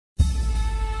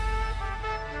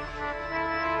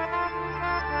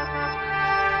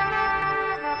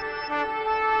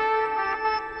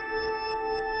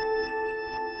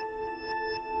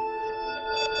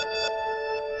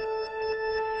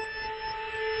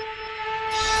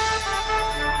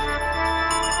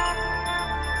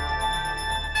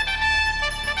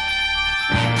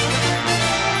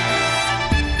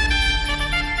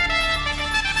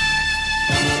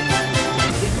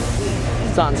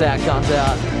Sun's out, guns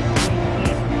out.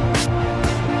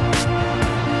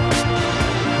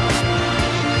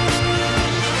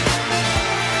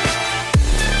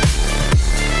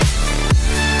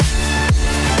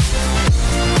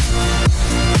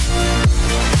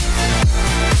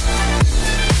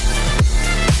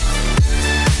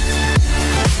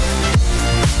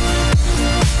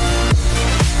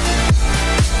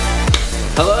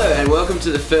 Hello and welcome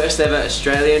to the first ever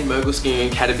Australian Mogul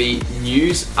Skiing Academy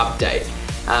news update.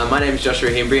 My name is Joshua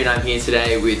Himbry and I'm here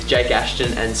today with Jake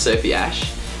Ashton and Sophie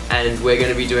Ash, and we're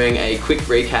going to be doing a quick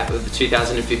recap of the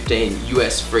 2015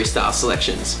 US Freestyle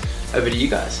selections. Over to you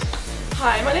guys.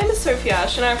 Hi, my name is Sophie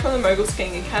Ash and I'm from the Mogul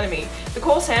Skiing Academy. The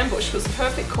course Ambush was the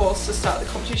perfect course to start the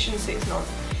competition season on,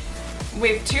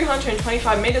 with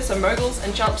 225 metres of moguls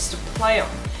and jumps to play on.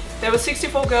 There were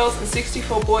 64 girls and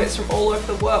 64 boys from all over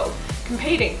the world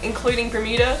competing, including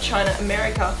Bermuda, China,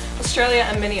 America, Australia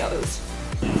and many others.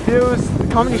 The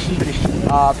competition's pretty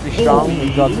strong.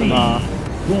 We've got some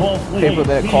people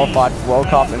that qualified for World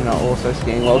Cup and are also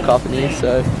skiing World Cup in here,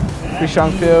 so pretty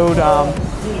strong field.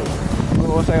 We've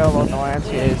also got a lot of Northern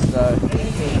skiers, so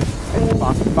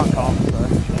it's fun comp, so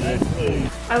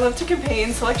I love to compete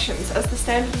in selections as the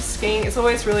standard of skiing is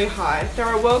always really high. There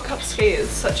are World Cup skiers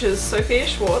such as Sophia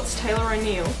Schwartz, Taylor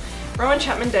O'Neill, Rowan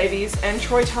Chapman-Davies and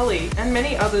Troy Tully, and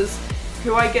many others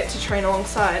who I get to train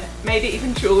alongside, maybe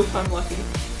even Jewel if I'm lucky.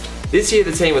 This year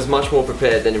the team was much more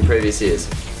prepared than in previous years.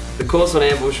 The course on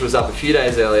Ambush was up a few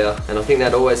days earlier, and I think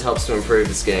that always helps to improve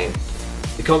the skiing.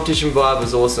 The competition vibe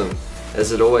was awesome,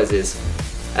 as it always is.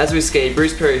 As we skied,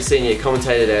 Bruce Perry Sr.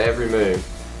 commentated our every move,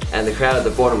 and the crowd at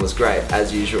the bottom was great,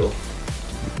 as usual.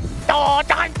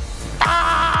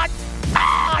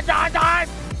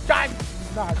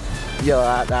 yell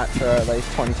at that for at least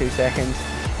 22 seconds.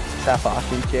 That's how fast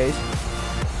you cheese.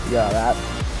 Yell at that.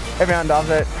 Everyone does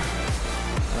it.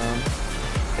 You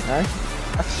know,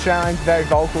 Australians very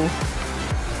vocal. Yeah,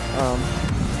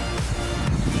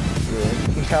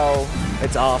 you can tell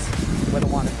it's us. We're the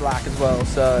one in black as well,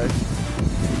 so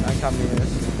don't come near us.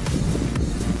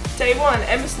 Day 1,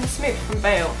 Emerson Smith from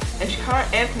Vale and Chikara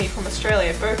Anthony from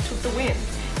Australia both took the win.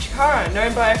 Chikara,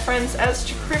 known by her friends as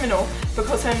Criminal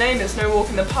because her name is No Walk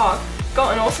in the Park,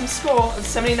 got an awesome score of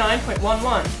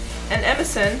 79.11, and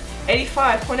Emerson,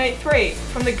 85.83.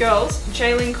 From the girls,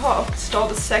 Jaylyn Koff stole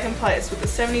the second place with a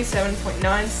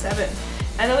 77.97,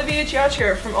 and Olivia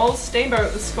Giorgio from Old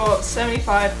Steamboat with a score of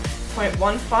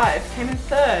 75.15 came in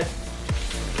third.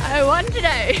 I won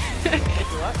today.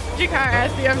 Chikara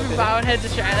Anthony, I'm from Barwonheads,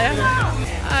 Australia.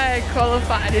 I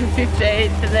qualified in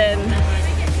 15th and then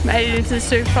made it into the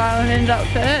super final and ended up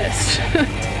first.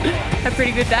 A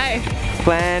pretty good day.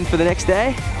 Plan for the next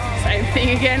day? Same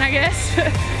thing again, I guess.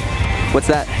 What's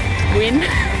that? Win.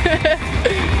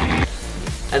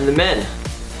 And the men.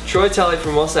 Troy Tully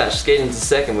from Wasatch skied into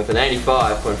second with an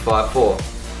 85.54.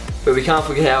 But we can't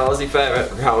forget our Aussie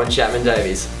favourite, Rowan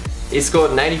Chapman-Davies. He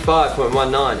scored an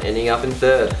 85.19, ending up in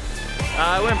third.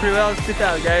 It went pretty well. It's a bit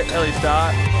out of the gate, early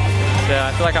start. So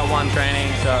I feel like I won training,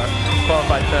 so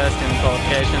qualified first in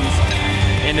qualifications.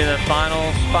 Into the final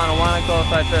one, I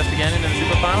qualified first again into the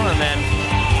super final, and then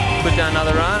put down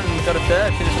another run and got a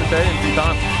third, finished a third in 3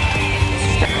 times.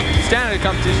 The standard of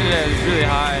competition today is really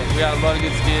high. We have a lot of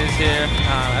good skiers here.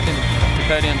 I think the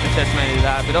podium's a testimony to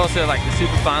that, but also like the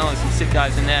super final, there's some sick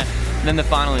guys in there, and then the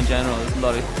final in general, there's a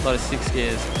lot of sick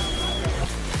skiers.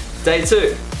 Day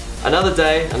 2. Another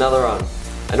day, another run.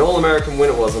 An All-American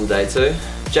winner was on day 2.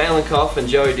 Jaylyn Koff and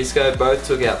Joey Disco both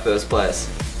took out first place.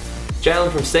 Jaylyn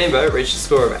from Steamboat reached a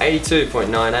score of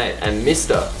 82.98 and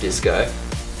Mr. Disco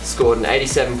scored an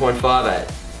 87.58.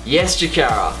 Yes,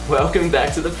 Chikara, welcome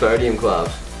back to the podium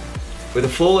club. With a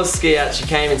flawless ski out, she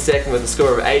came in second with a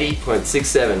score of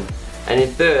 80.67, and in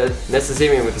third, Nessa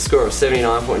Zimian with a score of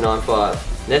 79.95.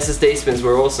 Nessa's D-spins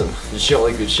were awesome. A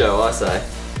jolly good show, I say.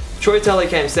 Troy Tully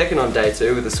came second on day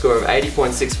 2 with a score of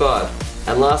 80.65,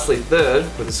 and lastly third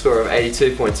with a score of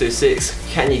 82.26.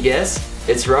 Can you guess?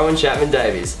 It's Rowan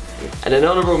Chapman-Davies. And an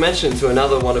honourable mention to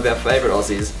another one of our favourite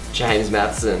Aussies, James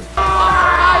Matheson.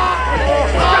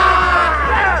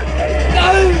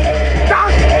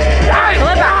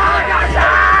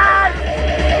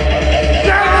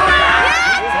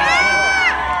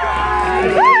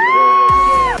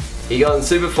 He got in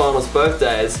super finals both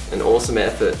days, an awesome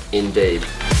effort indeed.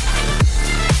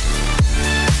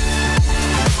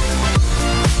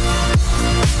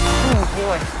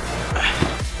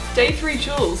 Day 3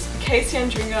 duels, Casey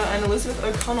Andringa and Elizabeth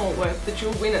O'Connell were the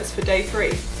dual winners for Day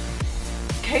 3.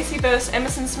 Casey versus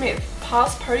Emerson Smith,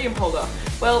 past podium holder.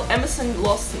 Well, Emerson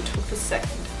lost and took the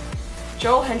second.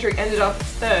 Joel Hendrick ended up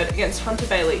third against Hunter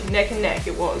Bailey, neck and neck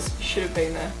it was, you should have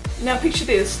been there. Now picture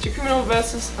this, Jacriminal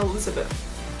versus Elizabeth.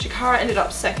 Jakara ended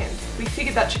up second. We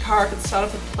figured that Jakara could start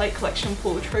up a plate collection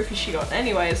pool of trophies she got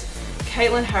anyways.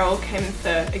 Caitlin Harrell came in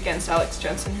third against Alex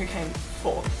Jensen, who came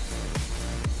fourth.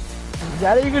 Is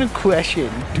that even a question?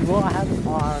 Do I have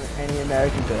on any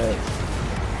American birds?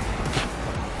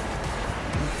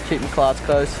 Keep my class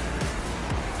close.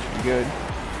 Good.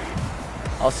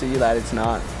 I'll see you later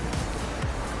tonight.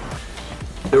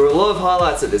 There were a lot of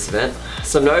highlights at this event.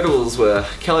 Some notables were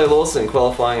Kelly Lawson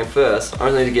qualifying in first,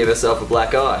 only to give herself a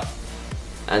black eye,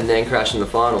 and then crash in the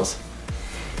finals.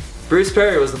 Bruce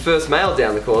Perry was the first male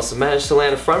down the course and managed to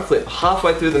land a front flip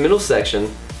halfway through the middle section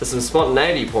for some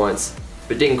spontaneity points,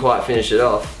 but didn't quite finish it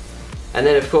off. And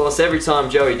then of course, every time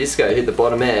Joey Disco hit the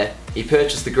bottom air, he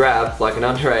purchased the grab like an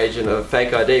underage and a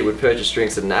fake ID would purchase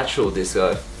drinks at natural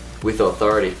disco, with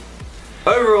authority.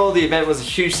 Overall, the event was a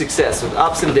huge success with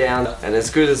ups and downs, and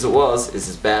as good as it was is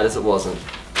as bad as it wasn't.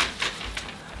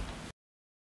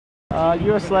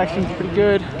 Your selection's pretty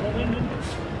good.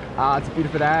 It's a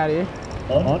beautiful day out here.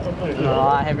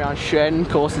 Everyone's shredding,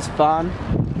 course is fun.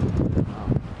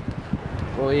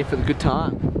 We're all here for the good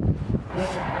time.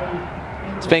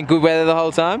 It's been good weather the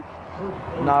whole time?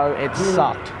 No, it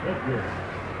sucked.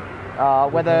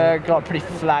 Weather got pretty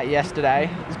flat yesterday.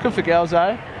 It was good for girls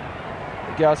though.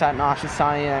 The girls had nice and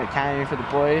sunny and it came in for the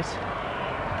boys.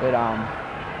 But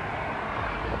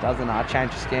it doesn't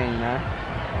change the skiing, you know.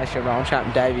 Unless you're rolling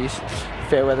champ Davies,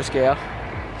 fair weather skier.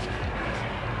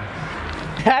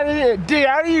 How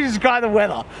do you describe the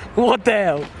weather? What the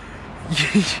hell?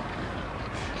 What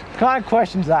kind of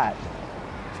question's that?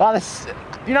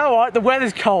 You know what? The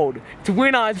weather's cold. It's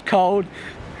winter, it's cold.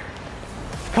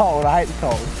 It's cold, I hate the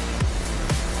cold.